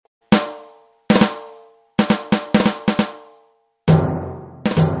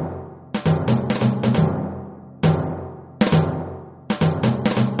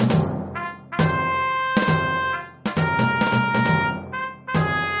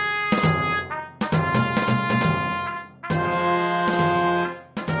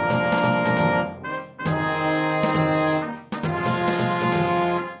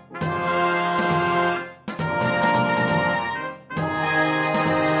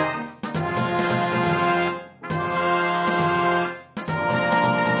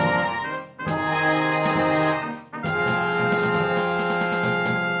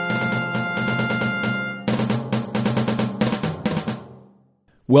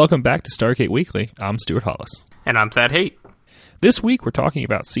Welcome back to Stargate Weekly. I'm Stuart Hollis. And I'm Thad Haight. This week we're talking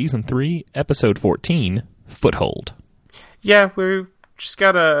about Season 3, Episode 14, Foothold. Yeah, we just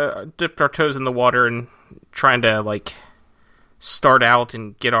gotta dip our toes in the water and trying to, start out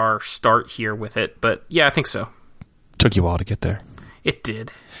and get our start here with it. But yeah, I think so. Took you a while to get there. It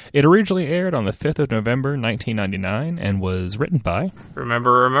did. It originally aired on the 5th of November, 1999, and was written by...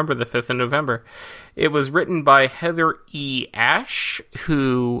 Remember the 5th of November. It was written by Heather E. Ash,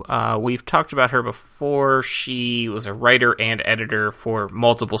 who we've talked about her before. She was a writer and editor for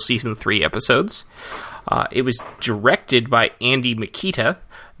multiple Season 3 episodes. It was directed by Andy Mikita.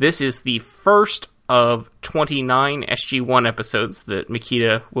 This is the first of 29 SG-1 episodes that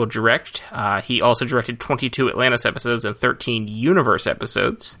Mikita will direct. He also directed 22 Atlantis episodes and 13 Universe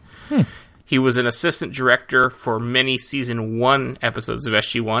episodes. He was an assistant director for many Season 1 episodes of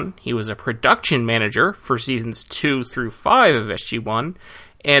SG-1. He was a production manager for Seasons 2 through 5 of SG-1,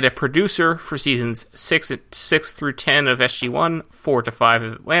 and a producer for Seasons 6 through 10 of SG-1, 4 to 5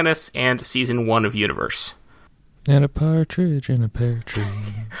 of Atlantis, and Season 1 of Universe. And a partridge in a pear tree.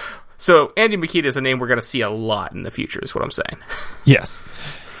 So, Andy Mikita is a name we're going to see a lot in the future, is what I'm saying. Yes.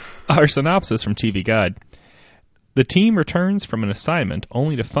 Our synopsis from TV Guide. The team returns from an assignment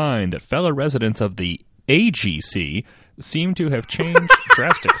only to find that fellow residents of the AGC seem to have changed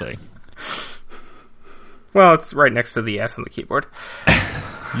drastically. Well, it's right next to the S on the keyboard.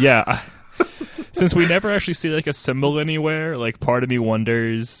 Yeah. Since we never actually see a symbol anywhere, part of me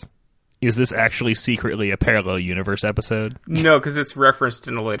wonders... Is this actually secretly a parallel universe episode? No, because it's referenced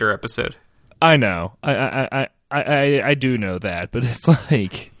in a later episode. I know. I do know that, but it's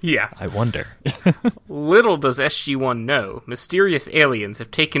yeah. I wonder. Little does SG-1 know, mysterious aliens have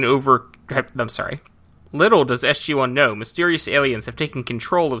taken over... I'm sorry. Little does SG-1 know, mysterious aliens have taken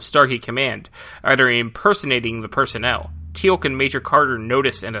control of Stargate Command, either impersonating the personnel. Teal'c and Major Carter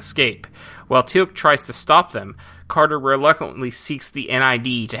notice and escape. While Teal'c tries to stop them, Carter reluctantly seeks the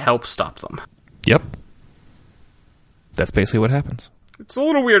NID to help stop them. Yep. That's basically what happens. It's a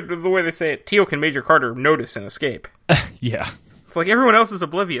little weird the way they say it. Teal'c and Major Carter notice and escape. Yeah. It's like everyone else is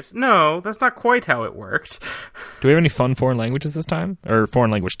oblivious. No, that's not quite how it worked. Do we have any fun foreign languages this time? Or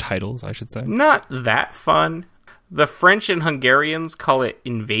foreign language titles, I should say. Not that fun. The French and Hungarians call it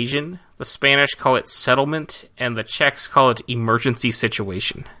invasion, the Spanish call it settlement, and the Czechs call it emergency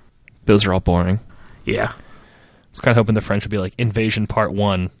situation. Those are all boring. Yeah. I was kind of hoping the French would be Invasion Part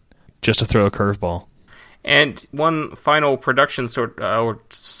 1, just to throw a curveball. And one final production or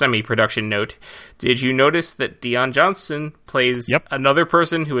semi-production note. Did you notice that Dion Johnson plays another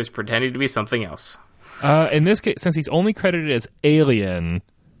person who is pretending to be something else? In this case, since he's only credited as Alien,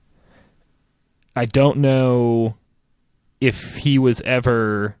 I don't know if he was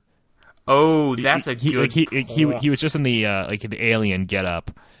ever... Oh, that's a good he was just in the the Alien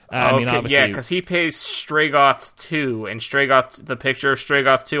getup. I mean, obviously... Yeah, because he plays Stragoth 2, and Stragoth, the picture of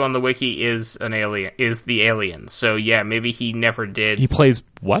Stragoth 2 on the wiki is the alien. So yeah, maybe he never did. He plays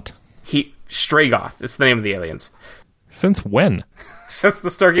what? Stragoth. It's the name of the aliens. Since when? Since the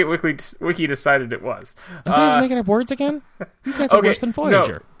Stargate Wiki decided it was. I thought he was making up words again. These guys are worse than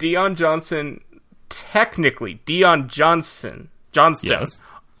Voyager. No, Dion Johnson, technically, Dion Johnstone, yes.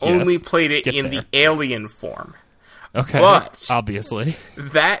 only played it in the alien form. Okay, but obviously.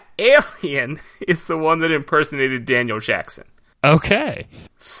 That alien is the one that impersonated Daniel Jackson. Okay.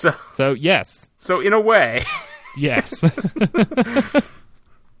 So yes. So in a way. Yes.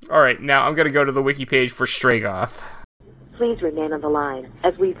 All right, now I'm going to go to the wiki page for Stragoth. Please remain on the line,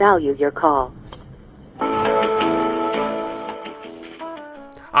 as we value your call.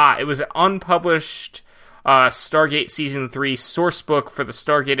 It was an unpublished... Stargate Season 3 source book for the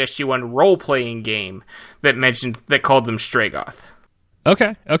Stargate SG-1 role-playing game that called them Stragoth.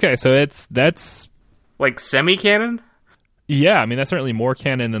 Okay, so that's... semi-canon? Yeah, I mean, that's certainly more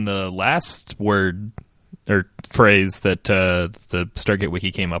canon than the last word or phrase that the Stargate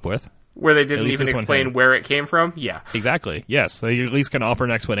Wiki came up with. Where they didn't even explain where it came from? Yeah. Exactly, yes. They at least can offer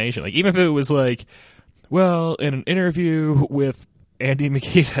an explanation. Even if it was well, in an interview with Andy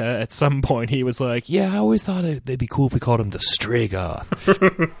Mikita, at some point, he was yeah, I always thought they'd be cool if we called him the Stragoth.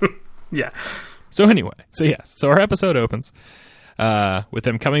 Yeah. So anyway, so our episode opens with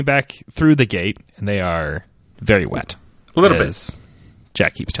them coming back through the gate, and they are very wet. A little bit. As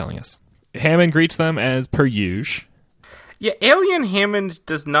Jack keeps telling us. Hammond greets them as per usual. Yeah, Alien Hammond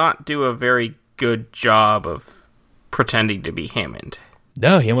does not do a very good job of pretending to be Hammond.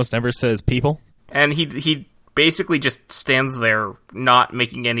 No, he almost never says people. And he basically just stands there, not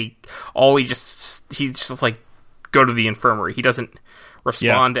making any... he's just go to the infirmary. He doesn't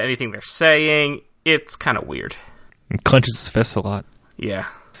respond to anything they're saying. It's kind of weird. And clenches his fists a lot. Yeah.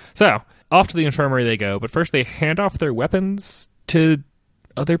 So, off to the infirmary they go, but first they hand off their weapons to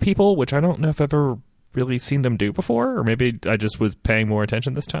other people, which I don't know if I've ever really seen them do before, or maybe I just was paying more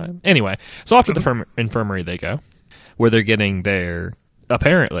attention this time. Anyway, so off to the infirmary they go, where they're getting their,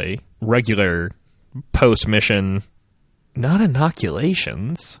 apparently, regular post-mission, not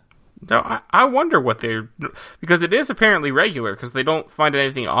inoculations. No, I wonder what they're... Because it is apparently regular, because they don't find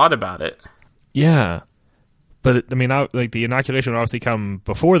anything odd about it. Yeah. But, I mean, the inoculation would obviously come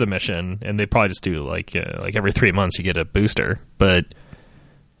before the mission, and they probably just do, like every 3 months you get a booster. But,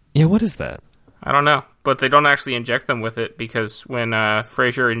 yeah, what is that? I don't know. But they don't actually inject them with it, because when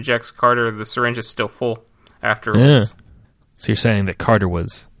Fraser injects Carter, the syringe is still full afterwards. Yeah. So you're saying that Carter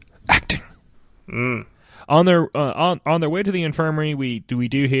was acting. Mm. On their way to the infirmary, we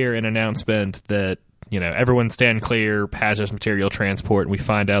do hear an announcement that, everyone stand clear, hazardous material transport, and we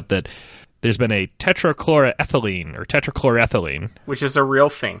find out that there's been a tetrachloroethylene. Which is a real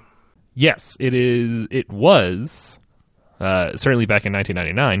thing. Yes, it is. It was, certainly back in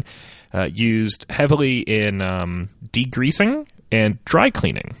 1999, used heavily in degreasing and dry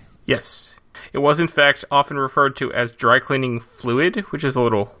cleaning. Yes. It was, in fact, often referred to as dry cleaning fluid, which is a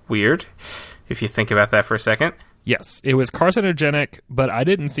little weird, if you think about that for a second. Yes, it was carcinogenic, but I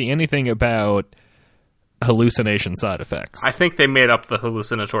didn't see anything about hallucination side effects. I think they made up the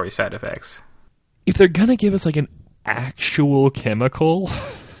hallucinatory side effects. If they're gonna give us, an actual chemical,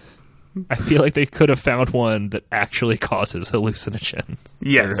 I feel like they could have found one that actually causes hallucinations.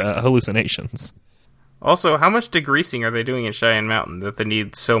 Yes. Or, hallucinations. Also, how much degreasing are they doing in Cheyenne Mountain that they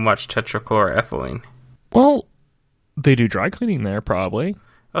need so much tetrachloroethylene? Well, they do dry cleaning there, probably.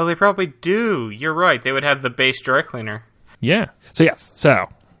 Oh, they probably do. You're right. They would have the base dry cleaner. Yeah. So, yes. So,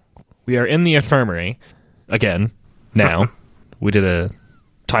 we are in the infirmary. Again, now. We did a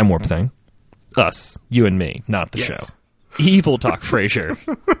time warp thing. Us. You and me. Not the show. Evil Doc Fraser.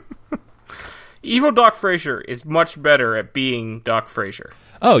 Evil Doc Fraser is much better at being Doc Fraser.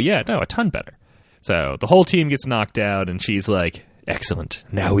 Oh, yeah. No, a ton better. So, the whole team gets knocked out, and she's like, excellent.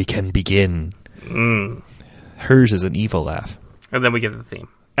 Now we can begin. Hers is an evil laugh. And then we get the theme.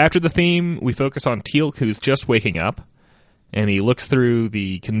 After the theme, we focus on Teal'c, who's just waking up, and he looks through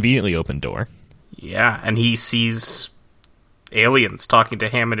the conveniently open door. Yeah, and he sees aliens talking to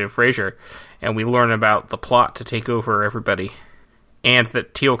Hammond and Fraser, and we learn about the plot to take over everybody, and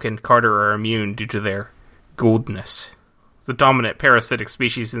that Teal'c and Carter are immune due to their Gouldness, the dominant parasitic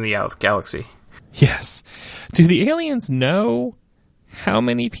species in the galaxy. Yes. Do the aliens know how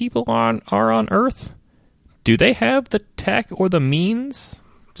many people are on Earth? Do they have the tech or the means?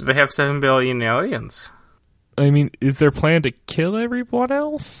 Do they have 7 billion aliens? I mean, is their plan to kill everyone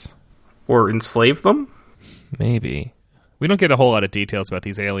else? Or enslave them? Maybe. We don't get a whole lot of details about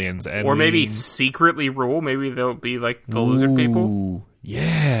these aliens. And or maybe secretly rule. Maybe they'll be like the lizard people.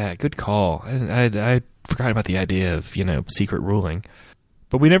 Yeah, good call. I forgot about the idea of, secret ruling.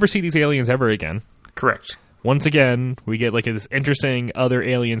 But we never see these aliens ever again. Correct. Once again, we get this interesting other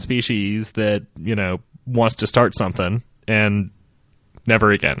alien species that, wants to start something, and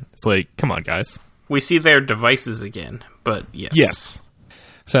never again. It's like, come on, guys. We see their devices again, but yes. Yes.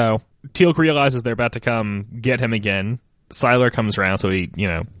 So, Teal'c realizes they're about to come get him again. Sylar comes around, so he,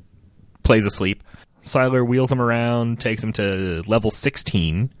 plays asleep. Sylar wheels him around, takes him to level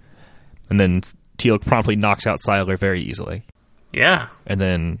 16, and then Teal'c promptly knocks out Sylar very easily. Yeah. And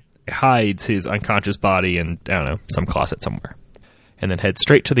then hides his unconscious body in, some closet somewhere. And then heads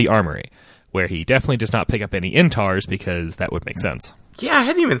straight to the armory, where he definitely does not pick up any INTARs, because that would make sense. Yeah, I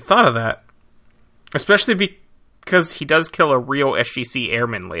hadn't even thought of that. Especially because he does kill a real SGC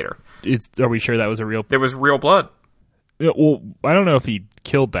airman later. Are we sure that was a real... There was real blood. Yeah, well, I don't know if he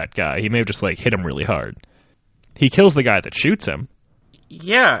killed that guy. He may have just, hit him really hard. He kills the guy that shoots him.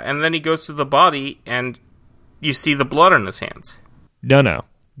 Yeah, and then he goes to the body, and you see the blood on his hands. No.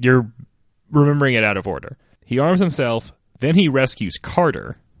 You're remembering it out of order. He arms himself, then he rescues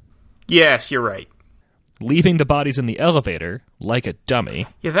Carter. Yes, you're right. Leaving the bodies in the elevator like a dummy.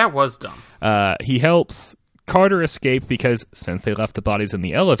 Yeah, that was dumb. He helps Carter escape because since they left the bodies in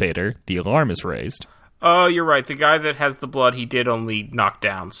the elevator, the alarm is raised. Oh, you're right. The guy that has the blood, he did only knock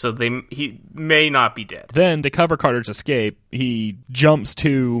down, so he may not be dead. Then, to cover Carter's escape, he jumps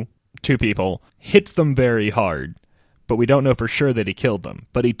to two people, hits them very hard, but we don't know for sure that he killed them.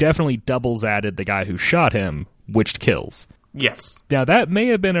 But he definitely doubles added the guy who shot him, which kills. Yes. Now, that may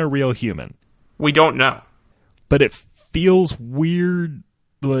have been a real human. We don't know. But it feels weird.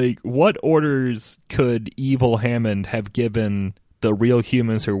 What orders could Evil Hammond have given the real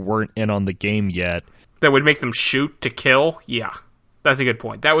humans who weren't in on the game yet? That would make them shoot to kill? Yeah. That's a good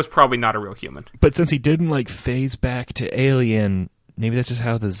point. That was probably not a real human. But since he didn't, phase back to alien, maybe that's just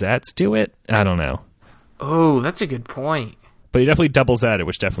how the Zats do it. I don't know. Oh, that's a good point. But he definitely double Zatted,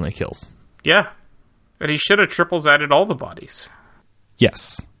 which definitely kills. Yeah. But he should have triple Zatted all the bodies.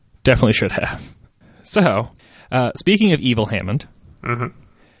 Yes, definitely should have. So, speaking of Evil Hammond,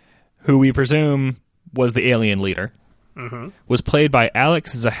 who we presume was the alien leader, was played by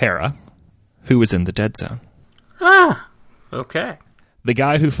Alex Zahara, who was in the Dead Zone. Ah, okay. The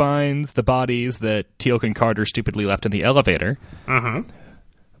guy who finds the bodies that Teal'c and Carter stupidly left in the elevator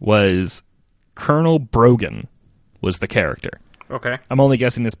was Colonel Brogan, was the character. Okay. I'm only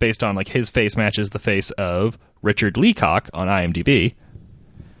guessing this based on like his face matches the face of Richard Leacock on IMDb,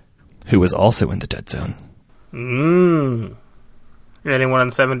 who was also in the Dead Zone. Anyone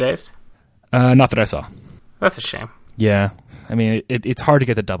in 7 days? Not that I saw. That's a shame. Yeah. I mean, it's hard to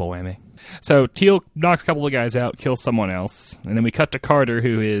get the double whammy. So Teal'c knocks a couple of guys out, kills someone else, and then we cut to Carter,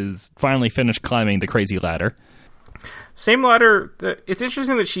 who is finally finished climbing the crazy ladder. Same ladder. It's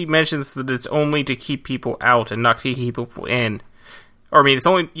interesting that she mentions that it's only to keep people out and not to keep people in. Or, I mean, it's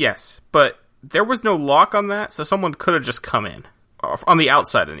only... Yes, but there was no lock on that, so someone could have just come in. On the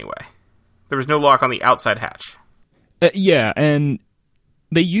outside, anyway. There was no lock on the outside hatch. Yeah, and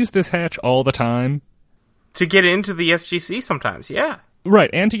they use this hatch all the time. To get into the SGC sometimes, yeah. Right,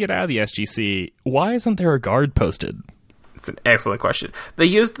 and to get out of the SGC, why isn't there a guard posted? It's an excellent question. They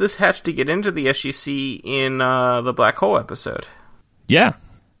used this hatch to get into the SGC in the Black Hole episode. Yeah,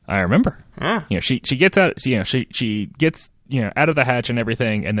 I remember. Yeah. You know, she gets out. You know, she gets out of the hatch and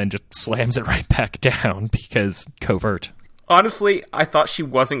everything, and then just slams it right back down because covert. Honestly, I thought she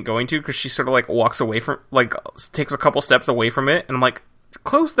wasn't going to because she sort of like walks away from, like, takes a couple steps away from it, and I'm like,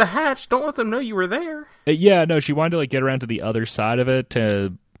 close the hatch. Don't let them know you were there. Yeah, no, she wanted to like get around to the other side of it.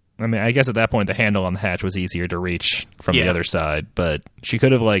 I mean, I guess at that point the handle on the hatch was easier to reach from the other side, but she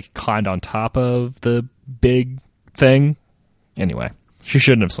could have like climbed on top of the big thing. Anyway, she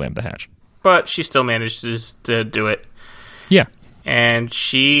shouldn't have slammed the hatch. But she still managed to do it. Yeah. And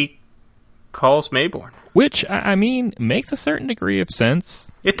she calls Mayborn. Which, I mean, makes a certain degree of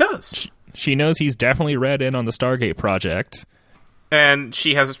sense. It does. She knows he's definitely read in on the Stargate project. And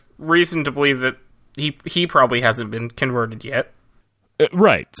she has reason to believe that he probably hasn't been converted yet.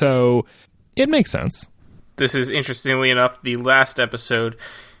 Right, so it makes sense. This is, interestingly enough, the last episode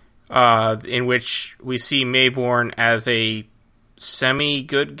in which we see Mayborn as a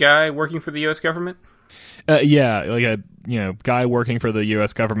semi-good guy working for the U.S. government. Yeah, like a guy working for the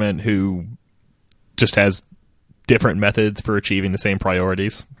U.S. government who just has different methods for achieving the same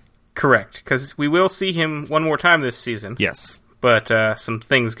priorities. Correct, because we will see him one more time this season. Yes. But some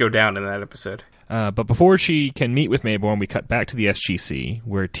things go down in that episode. But before she can meet with Mayborn, we cut back to the SGC,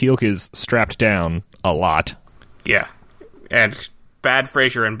 where Teal'c is strapped down a lot. Yeah. And Bad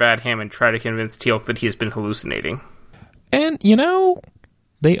Fraser and Bad Hammond try to convince Teal'c that he has been hallucinating. And,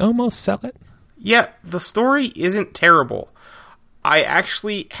 they almost sell it. Yeah, the story isn't terrible. I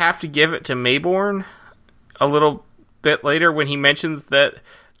actually have to give it to Mayborn a little bit later when he mentions that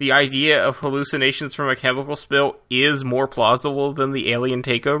the idea of hallucinations from a chemical spill is more plausible than the alien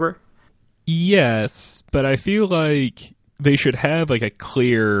takeover. Yes, but I feel like they should have like a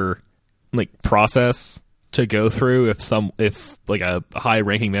clear process to go through if a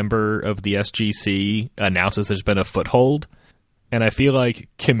high-ranking member of the SGC announces there's been a foothold. And I feel like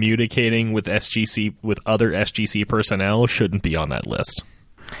communicating with other SGC personnel shouldn't be on that list.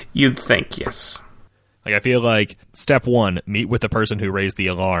 You'd think, yes. Like, I feel like step 1, meet with the person who raised the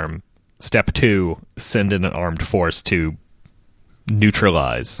alarm. Step 2, send in an armed force to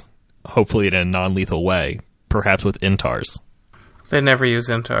neutralize, hopefully in a non-lethal way, perhaps with INTARs. They never use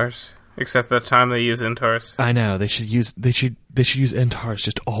INTARs, except the time they use INTARs. I know, they should use INTARs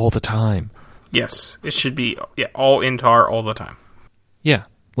just all the time. Yes, it should be all INTAR all the time. Yeah,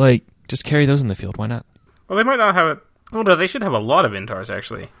 just carry those in the field, why not? Well, they might not have it. Oh no, they should have a lot of INTARs,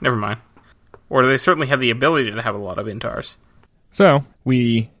 actually. Never mind. Or they certainly have the ability to have a lot of INTARs. So,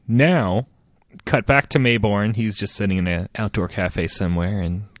 we now cut back to Mayborn. He's just sitting in an outdoor cafe somewhere,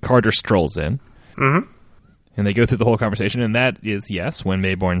 and Carter strolls in. Mm-hmm. And they go through the whole conversation, and that is, yes, when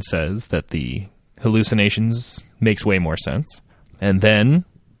Mayborn says that the hallucinations makes way more sense. And then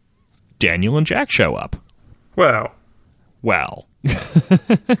Daniel and Jack show up. Well.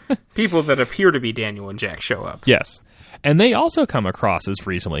 People that appear to be Daniel and Jack show up. Yes. And they also come across as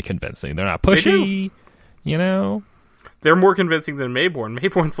reasonably convincing. They're not pushy, They're more convincing than Mayborn.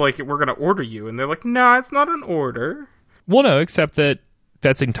 Mayborn's like, we're going to order you. And they're like, nah, it's not an order. Well, no, except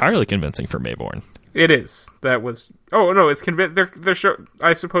that's entirely convincing for Mayborn. It is. That was... Oh, no, it's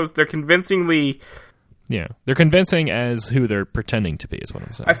I suppose they're convincingly Yeah, they're convincing as who they're pretending to be, is what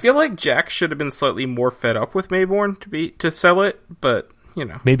I'm saying. I feel like Jack should have been slightly more fed up with Mayborn to sell it, but, you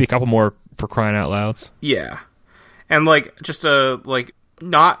know. Maybe a couple more for crying out louds. Yeah. And, like, just a, like,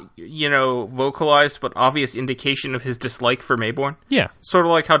 not, you know, vocalized but obvious indication of his dislike for Mayborn. Yeah. Sort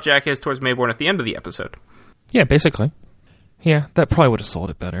of like how Jack is towards Mayborn at the end of the episode. Yeah, basically. Yeah, that probably would have sold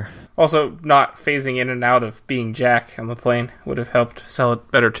it better. Also, not phasing in and out of being Jack on the plane would have helped sell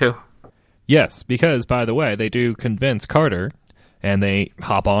it better, too. Yes, because, by the way, they do convince Carter, and they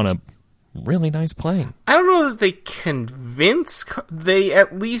hop on a really nice plane. I don't know that they convince... They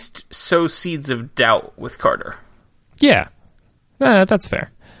at least sow seeds of doubt with Carter. Yeah, that's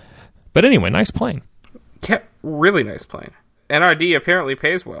fair. But anyway, nice plane. Yeah, really nice plane. NRD apparently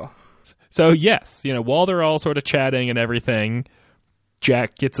pays well. So, yes, you know, while they're all sort of chatting and everything,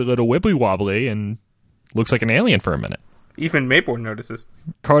 Jack gets a little wibbly-wobbly and looks like an alien for a minute. Even Mayborn notices.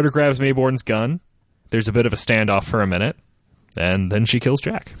 Carter grabs Mayborn's gun. There's a bit of a standoff for a minute. And then she kills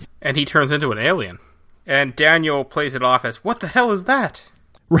Jack. And he turns into an alien. And Daniel plays it off as, what the hell is that?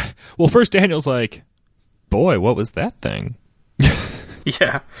 Right. Well, first Daniel's like, boy, what was that thing?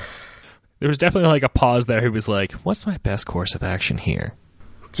 Yeah. There was definitely like a pause there. He was like, what's my best course of action here?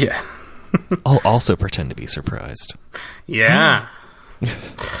 Yeah. I'll also pretend to be surprised. Yeah.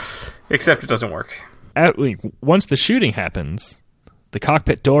 Except it doesn't work. Once the shooting happens, the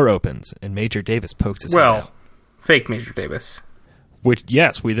cockpit door opens and Major Davis pokes his head out. Fake Major Davis. Which,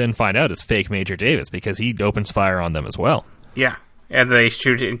 yes, we then find out is fake Major Davis because he opens fire on them as well. Yeah. And they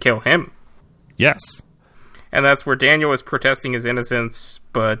shoot and kill him. Yes. And that's where Daniel is protesting his innocence,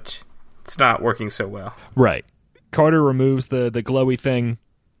 but it's not working so well. Right. Carter removes the glowy thing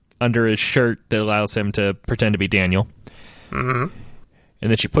under his shirt that allows him to pretend to be Daniel. Mm-hmm. And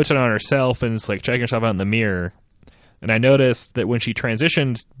then she puts it on herself and is like checking herself out in the mirror. And I noticed that when she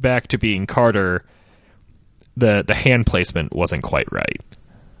transitioned back to being Carter, the hand placement wasn't quite right.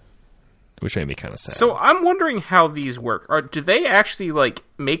 Which made me kind of sad. So I'm wondering how these work. Do they actually, like,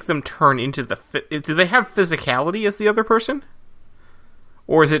 make them turn into do they have physicality as the other person?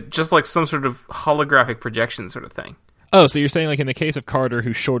 Or is it just like some sort of holographic projection sort of thing? Oh, so you're saying like in the case of Carter,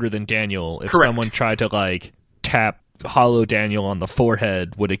 who's shorter than Daniel, if Correct. someone tried to like tap hollow Daniel on the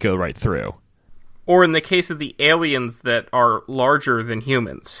forehead, would it go right through? Or in the case of the aliens that are larger than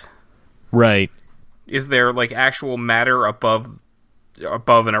humans, right? Is there like actual matter above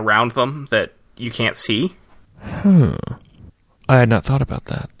and around them that you can't see? I had not thought about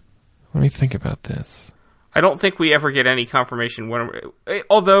that. Let me think about this. I don't think we ever get any confirmation.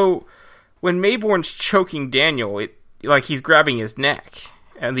 Although when Mayborn's choking Daniel, like he's grabbing his neck,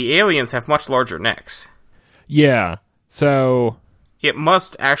 and the aliens have much larger necks. Yeah. So it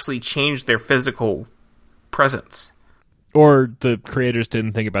must actually change their physical presence. Or the creators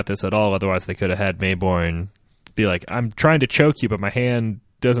didn't think about this at all, otherwise they could have had Mayborn be like, I'm trying to choke you, but my hand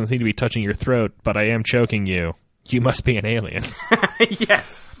doesn't seem to be touching your throat, but I am choking you. You must be an alien.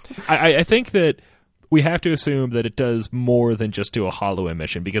 Yes. I think that we have to assume that it does more than just do a hollow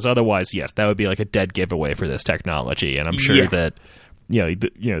emission, because otherwise, yes, that would be like a dead giveaway for this technology, and I'm sure that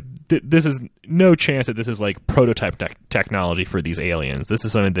this is no chance that this is like prototype technology for these aliens. This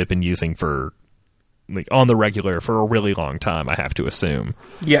is something they've been using for like on the regular for a really long time, I have to assume.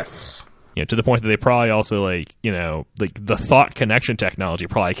 Yes. To the point that they probably also like the thought connection technology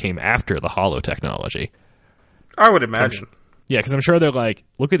probably came after the hollow technology. I would imagine. Yeah, because I'm sure they're like,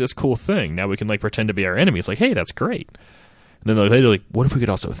 look at this cool thing. Now we can like pretend to be our enemies. Like, hey, that's great. And then they're like, what if we could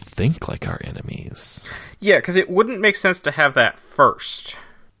also think like our enemies? Yeah, because it wouldn't make sense to have that first.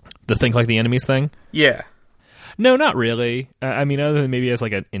 The think like the enemies thing? Yeah. No, not really. I mean, other than maybe as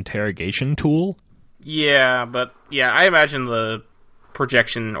like an interrogation tool. Yeah, but yeah, I imagine the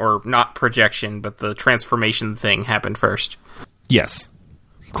projection, or not projection, but the transformation thing happened first. Yes.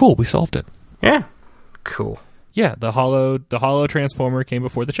 Cool, we solved it. Yeah. Cool. Yeah, the hollow transformer came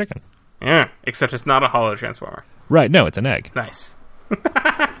before the chicken. Yeah, except it's not a hollow transformer. Right, no, it's an egg. Nice.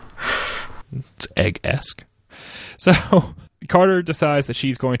 It's egg-esque. So, Carter decides that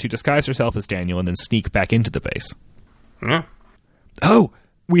she's going to disguise herself as Daniel and then sneak back into the base. Yeah. Oh,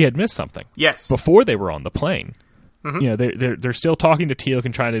 we had missed something. Yes. Before they were on the plane. Mm-hmm. They're still talking to Teal'c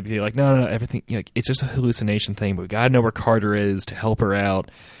and trying to be like, no, everything, it's just a hallucination thing, but we gotta know where Carter is to help her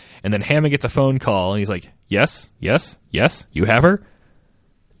out. And then Hammond gets a phone call, and he's like, yes, you have her?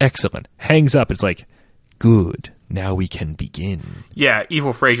 Excellent. Hangs up. It's like, good. Now we can begin. Yeah,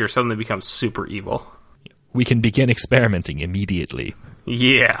 Evil Fraser suddenly becomes super evil. We can begin experimenting immediately.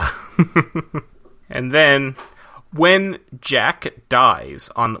 Yeah. And then, when Jack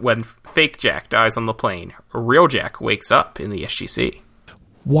dies, when fake Jack dies on the plane, real Jack wakes up in the SGC.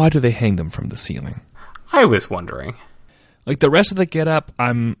 Why do they hang them from the ceiling? I was wondering. Like, the rest of the get-up,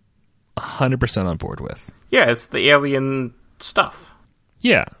 I'm 100% on board with. Yeah, it's the alien stuff.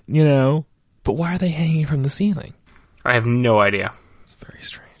 Yeah, but why are they hanging from the ceiling? I have no idea. It's very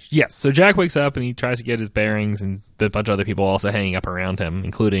strange. Yes, so Jack wakes up and he tries to get his bearings, and a bunch of other people also hanging up around him,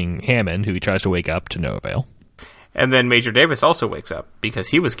 including Hammond, who he tries to wake up to no avail. And then Major Davis also wakes up because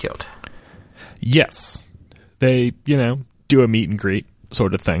he was killed. Yes. They, do a meet and greet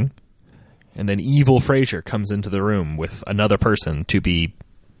sort of thing. And then evil Frasier comes into the room with another person to be,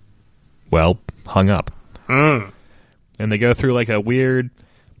 hung up. Mm. And they go through like a weird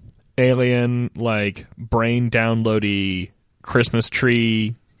alien, like, brain downloady Christmas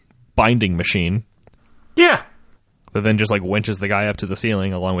tree binding machine. Yeah. That then just like winches the guy up to the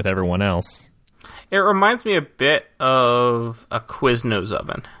ceiling along with everyone else. It reminds me a bit of a Quiznos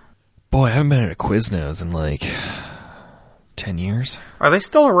oven. Boy, I haven't been at a Quiznos in like 10 years. Are they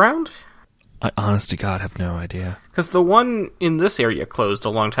still around? I honest to God have no idea. Because the one in this area closed a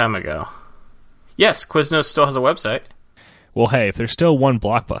long time ago. Yes, Quiznos still has a website. Well, hey, if there's still one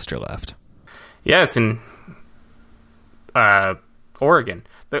Blockbuster left. Yeah, it's in Oregon.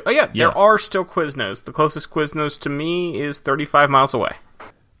 There are still Quiznos. The closest Quiznos to me is 35 miles away.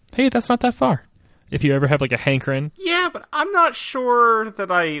 Hey, that's not that far. If you ever have like a hankering. Yeah, but I'm not sure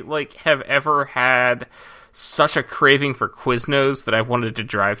that I have ever had such a craving for Quiznos that I wanted to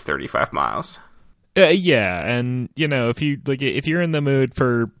drive 35 miles. Yeah, and if you're in the mood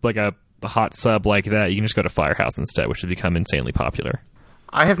for like a hot sub like that, you can just go to Firehouse instead, which has become insanely popular.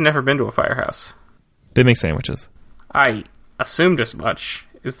 I have never been to a Firehouse. They make sandwiches. I assumed as much.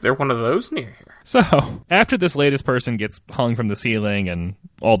 Is there one of those near here? So, after this latest person gets hung from the ceiling and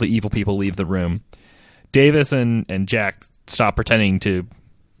all the evil people leave the room, Davis and Jack stop pretending to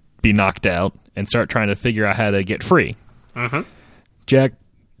be knocked out and start trying to figure out how to get free. Mm-hmm. Jack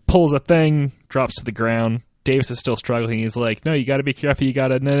pulls a thing, drops to the ground. Davis is still struggling. He's like, no, you gotta be careful. You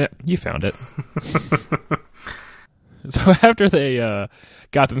gotta... No, you found it. So after they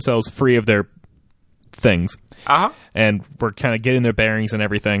got themselves free of their things, and were kind of getting their bearings and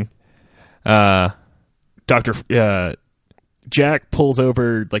everything, Jack pulls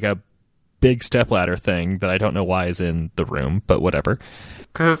over like a big stepladder thing that I don't know why is in the room, but whatever.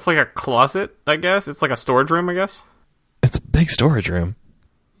 Because it's like a closet, I guess. It's like a storage room, I guess. It's a big storage room.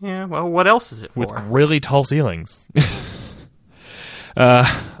 Yeah, well, what else is it for? With really tall ceilings. I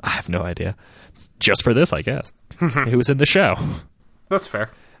have no idea. It's just for this, I guess. It was in the show. That's fair.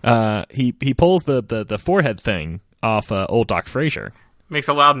 He pulls the forehead thing off old Doc Frazier. Makes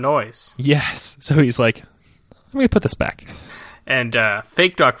a loud noise. Yes. So he's like, let me put this back. And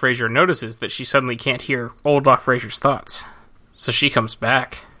fake Doc Frazier notices that she suddenly can't hear old Doc Frazier's thoughts. So she comes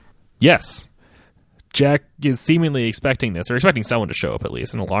back. Yes. Jack is seemingly expecting this, or expecting someone to show up at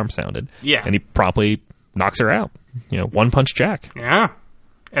least. An alarm sounded. Yeah. And he promptly knocks her out. One punch Jack. Yeah.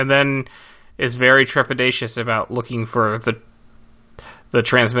 And then is very trepidatious about looking for the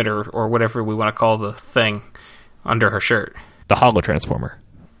transmitter, or whatever we want to call the thing, under her shirt. The holotransformer.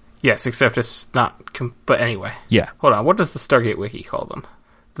 Yes, except it's not... but anyway. Yeah. Hold on, what does the Stargate Wiki call them?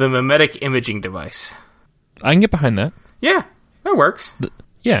 The mimetic imaging device. I can get behind that. Yeah, that works.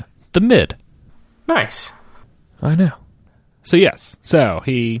 The mid. Nice. I know. So yes,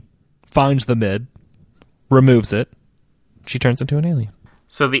 he finds the mid, removes it, she turns into an alien.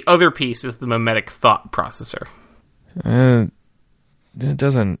 So the other piece is the mimetic thought processor. It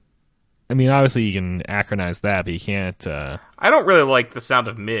doesn't... I mean, obviously you can acronize that, but you can't... I don't really like the sound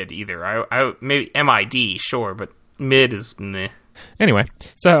of mid either. I maybe MID, sure, but mid is meh. Anyway,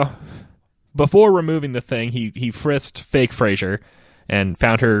 so before removing the thing, he frisked fake Frasier and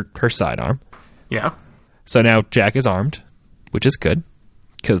found her sidearm. Yeah. So now Jack is armed, which is good,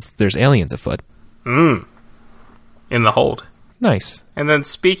 because there's aliens afoot. In the hold. Nice. And then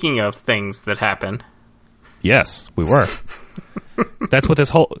speaking of things that happen... Yes, we were. That's what this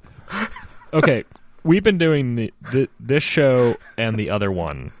whole... Okay, we've been doing this show and the other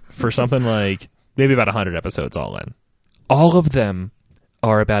one for something like maybe about 100 episodes all in. All of them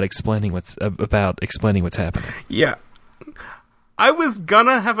are about explaining what's happening. Yeah. I was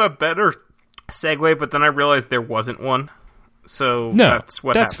gonna have a better segue, but then I realized there wasn't one. So that's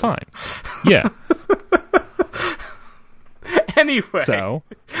what happened. Fine. Yeah. Anyway. So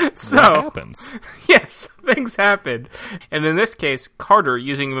what happens? Yes, things happen. And in this case, Carter,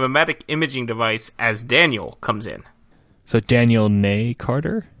 using a mimetic imaging device as Daniel, comes in. So Daniel Nay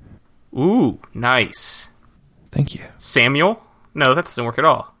Carter? Ooh, nice. Thank you. Samuel? No, that doesn't work at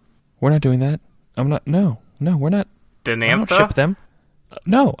all. We're not doing that. I'm not... No, we're not... Denantha? I don't ship them.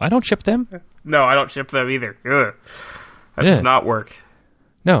 No, I don't ship them. No, I don't ship them either. Ugh. That does not work.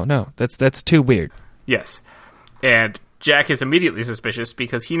 No, that's too weird. Yes. And Jack is immediately suspicious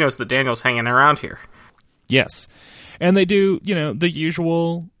because he knows that Daniel's hanging around here. Yes. And they do, the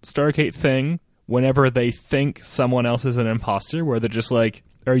usual Stargate thing whenever they think someone else is an imposter, where they're just like,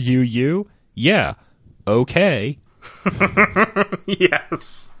 are you? Yeah. Okay.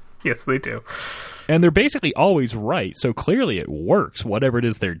 Yes. Yes, they do. And they're basically always right, so clearly it works, whatever it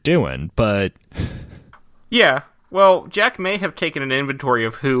is they're doing, but... Yeah. Well, Jack may have taken an inventory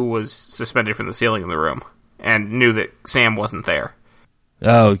of who was suspended from the ceiling in the room and knew that Sam wasn't there.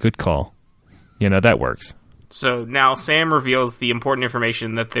 Oh, good call. That works. So now Sam reveals the important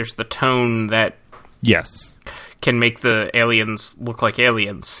information that there's the tone that Yes. can make the aliens look like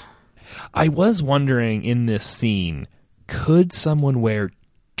aliens. I was wondering in this scene, could someone wear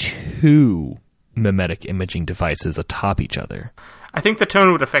 2 mimetic imaging devices atop each other? I think the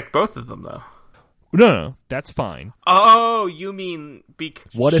tone would affect both of them, though. No, that's fine. Oh, you mean...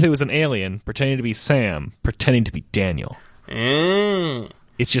 What if it was an alien pretending to be Sam, pretending to be Daniel?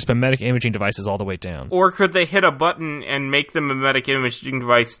 It's just mimetic imaging devices all the way down. Or could they hit a button and make the mimetic imaging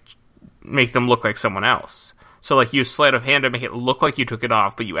device make them look like someone else? So, like, you sleight of hand to make it look like you took it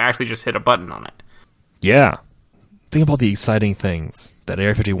off, but you actually just hit a button on it. Yeah. Think about the exciting things that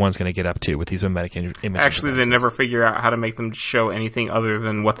Area 51's going to get up to with these mimetic imaging Actually, devices. they never figure out how to make them show anything other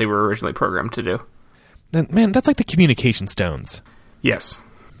than what they were originally programmed to do. Man, that's like the communication stones. Yes.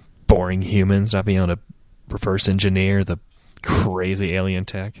 Boring humans not being able to reverse engineer the crazy alien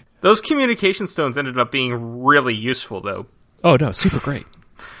tech. Those communication stones ended up being really useful, though. Oh, no, super great.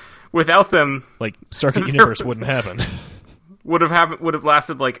 Without them... Like, Stargate Universe wouldn't happen. would have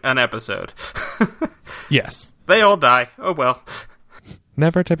lasted, like, an episode. Yes. They all die. Oh, well.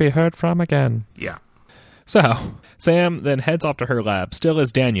 Never to be heard from again. Yeah. So, Sam then heads off to her lab, still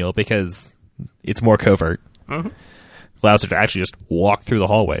as Daniel, because it's more covert. Mm-hmm. Allows her to actually just walk through the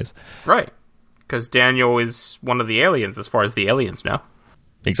hallways. Right. Because Daniel is one of the aliens, as far as the aliens know.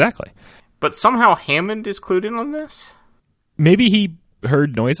 Exactly. But somehow Hammond is clued in on this? Maybe he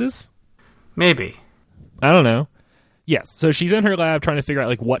heard noises? Maybe. I don't know. Yes, so she's in her lab trying to figure out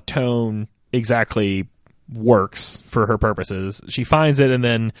like what tone exactly works for her purposes. She finds it and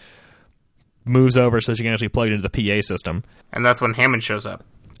then moves over so she can actually plug it into the PA system. And that's when Hammond shows up.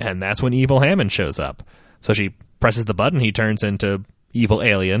 And that's when evil Hammond shows up. So she presses the button, he turns into evil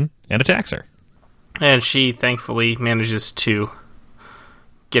alien and attacks her. And she thankfully manages to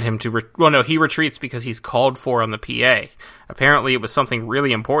get him to... he retreats because he's called for on the PA. Apparently it was something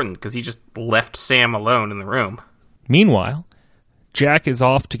really important because he just left Sam alone in the room. Meanwhile, Jack is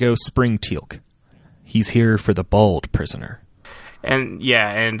off to go spring Teal'c. He's here for the bald prisoner. And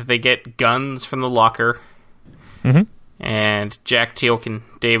they get guns from the locker. Mm-hmm. And Jack, Teal'c, and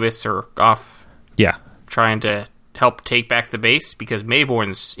Davis are off trying to help take back the base because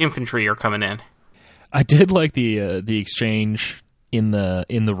Mayborn's infantry are coming in. I did like the exchange in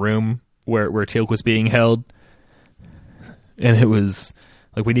the room where Teal'c was being held, and it was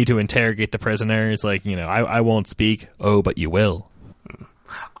like, we need to interrogate the prisoner. It's like, I won't speak. Oh, but you will.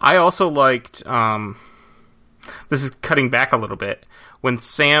 I also liked, this is cutting back a little bit, when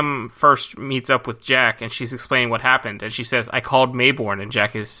Sam first meets up with Jack and she's explaining what happened, and she says, I called Mayborn, and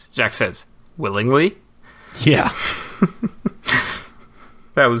Jack says, willingly? Yeah.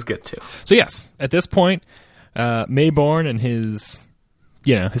 That was good, too. So, yes, at this point, Mayborn and his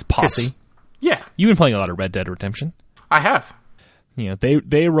posse. Yeah. You've been playing a lot of Red Dead Redemption. I have.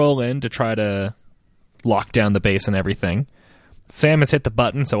 They roll in to try to lock down the base and everything. Sam has hit the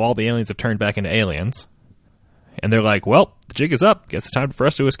button, so all the aliens have turned back into aliens. And they're like, well, the jig is up. Guess it's time for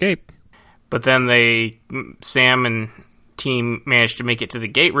us to escape. But then Sam and team managed to make it to the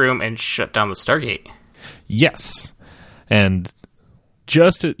gate room and shut down the Stargate. Yes. And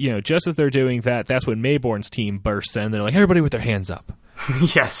just as they're doing that, that's when Mayborn's team bursts in. They're like, everybody with their hands up.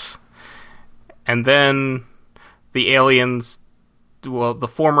 Yes. And then the aliens, the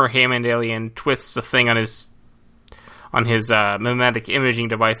former Hammond alien twists a thing on his mimetic imaging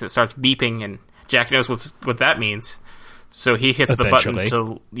device and it starts beeping, and Jack knows what that means. So he hits the button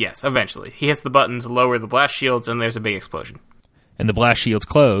to... Yes, eventually. He hits the button to lower the blast shields, and there's a big explosion. And the blast shields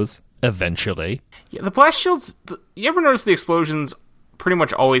close, eventually. Yeah, the blast shields... You ever notice the explosions pretty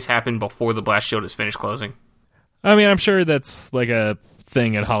much always happen before the blast shield is finished closing? I mean, I'm sure that's like a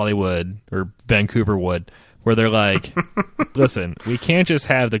thing in Hollywood or Vancouver wood, where they're like, listen, we can't just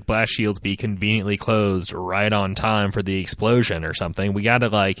have the blast shields be conveniently closed right on time for the explosion or something. We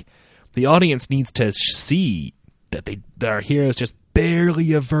gotta, the audience needs to see that our heroes just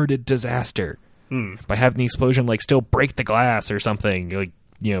barely averted disaster by having the explosion, still break the glass or something,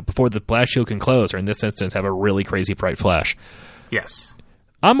 before the blast shield can close, or in this instance, have a really crazy bright flash. Yes.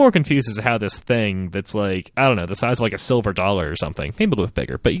 I'm more confused as to how this thing that's like, I don't know, the size of like a silver dollar or something, maybe a little bit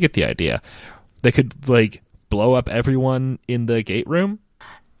bigger, but you get the idea. They could like blow up everyone in the gate room.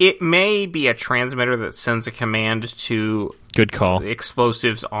 It may be a transmitter that sends a command to Good call.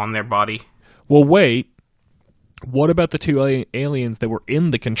 explosives on their body. Well, wait. What about the two aliens that were in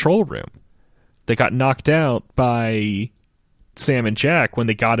the control room? They got knocked out by Sam and Jack when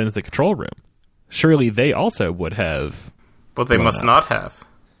they got into the control room. Surely they also would have. But they must not have.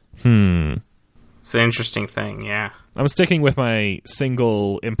 It's an interesting thing, yeah. I'm sticking with my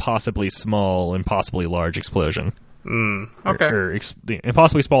single, impossibly small, impossibly large explosion. Okay. Or the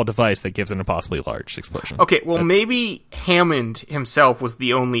impossibly small device that gives an impossibly large explosion. Okay, well, maybe Hammond himself was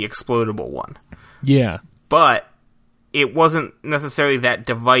the only explodable one. Yeah. But it wasn't necessarily that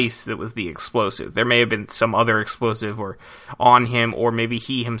device that was the explosive. There may have been some other explosive or on him, or maybe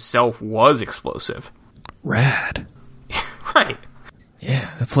he himself was explosive. Rad. Right.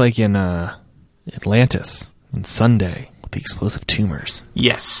 Yeah, that's like in Atlantis, in Sunday, with the explosive tumors.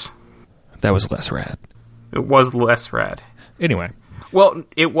 Yes. That was less rad. It was less rad. Anyway. Well,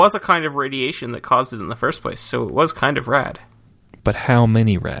 it was a kind of radiation that caused it in the first place, so it was kind of rad. But how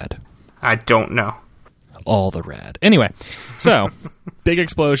many rad? I don't know. All the rad. Anyway, so, big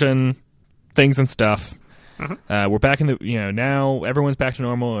explosion, things and stuff. We're back in the, now everyone's back to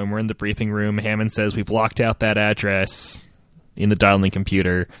normal and we're in the briefing room. Hammond says we've locked out that address in the dialing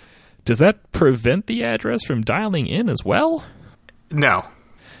computer. Does that prevent the address from dialing in as well? No.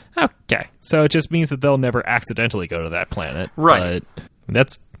 Okay. So it just means that they'll never accidentally go to that planet. Right. But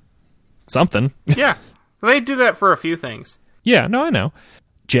that's something. Yeah. They do that for a few things. Yeah, no, I know.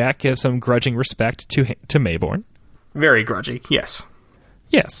 Jack gives some grudging respect to Mayborn. Very grudgy, yes.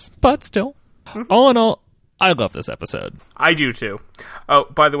 Yes, but still. All in all, I love this episode. I do too. Oh,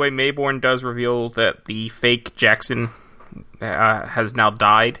 by the way, Mayborn does reveal that the fake Jackson has now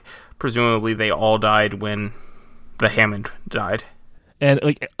died. Presumably they all died when the Hammond died. And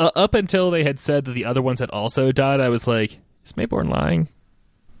like up until they had said that the other ones had also died, I was like, is Mayborn lying?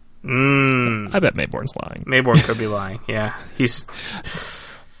 I bet Mayborn's lying. Mayborn could be lying, yeah.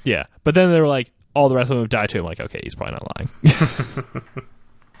 Yeah, but then they were like, all the rest of them have died too. I'm like, okay, he's probably not lying.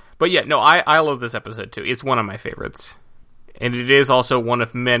 But yeah, no, I love this episode too. It's one of my favorites. And it is also one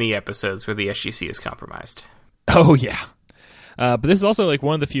of many episodes where the SGC is compromised. Oh, yeah. But this is also like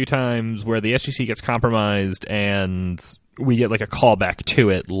one of the few times where the SGC gets compromised and we get like a callback to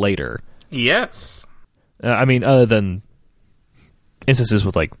it later. Yes. I mean, other than instances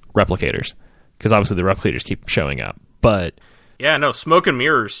with like replicators, because obviously the replicators keep showing up. But yeah, no, Smoke and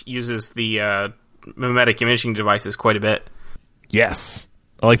Mirrors uses the mimetic imaging devices quite a bit. Yes.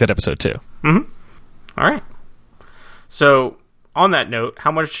 I like that episode too. All right. So, on that note,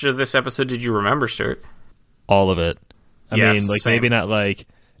 how much of this episode did you remember, Stuart? All of it. I mean, like same. maybe not like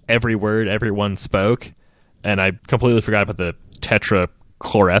every word everyone spoke, and I completely forgot about the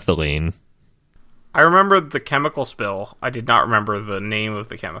tetrachloroethylene. I remember the chemical spill. I did not remember the name of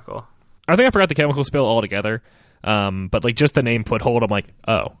the chemical. I think I forgot the chemical spill altogether. But like just the name Foothold, I'm like,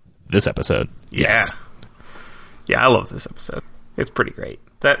 oh, this episode. Yes. Yeah, I love this episode. It's pretty great.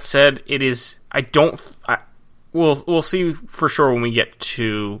 That said, it is. We'll see for sure when we get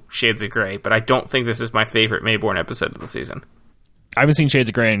to Shades of Grey, but I don't think this is my favorite Mayborn episode of the season. I haven't seen Shades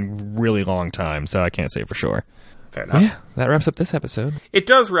of Grey in a really long time, so I can't say for sure. Fair enough. Yeah, that wraps up this episode. It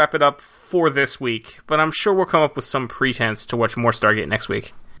does wrap it up for this week, but I'm sure we'll come up with some pretense to watch more Stargate next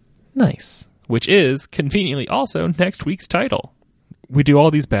week. Nice. Which is, conveniently, also next week's title. We do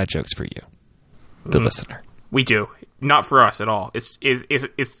all these bad jokes for you, the listener. We do. Not for us at all. It's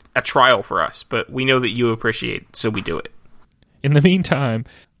a trial for us, but we know that you appreciate it, so we do it. In the meantime,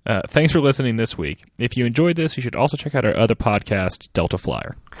 thanks for listening this week. If you enjoyed this, you should also check out our other podcast, Delta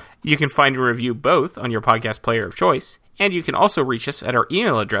Flyer. You can find and review both on your podcast player of choice, and you can also reach us at our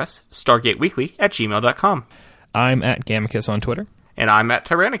email address, stargateweekly@gmail.com. I'm at Gamicus on Twitter. And I'm at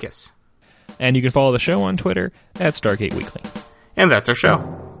Tyrannicus. And you can follow the show on Twitter at Stargate Weekly. And that's our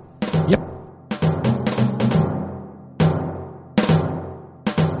show.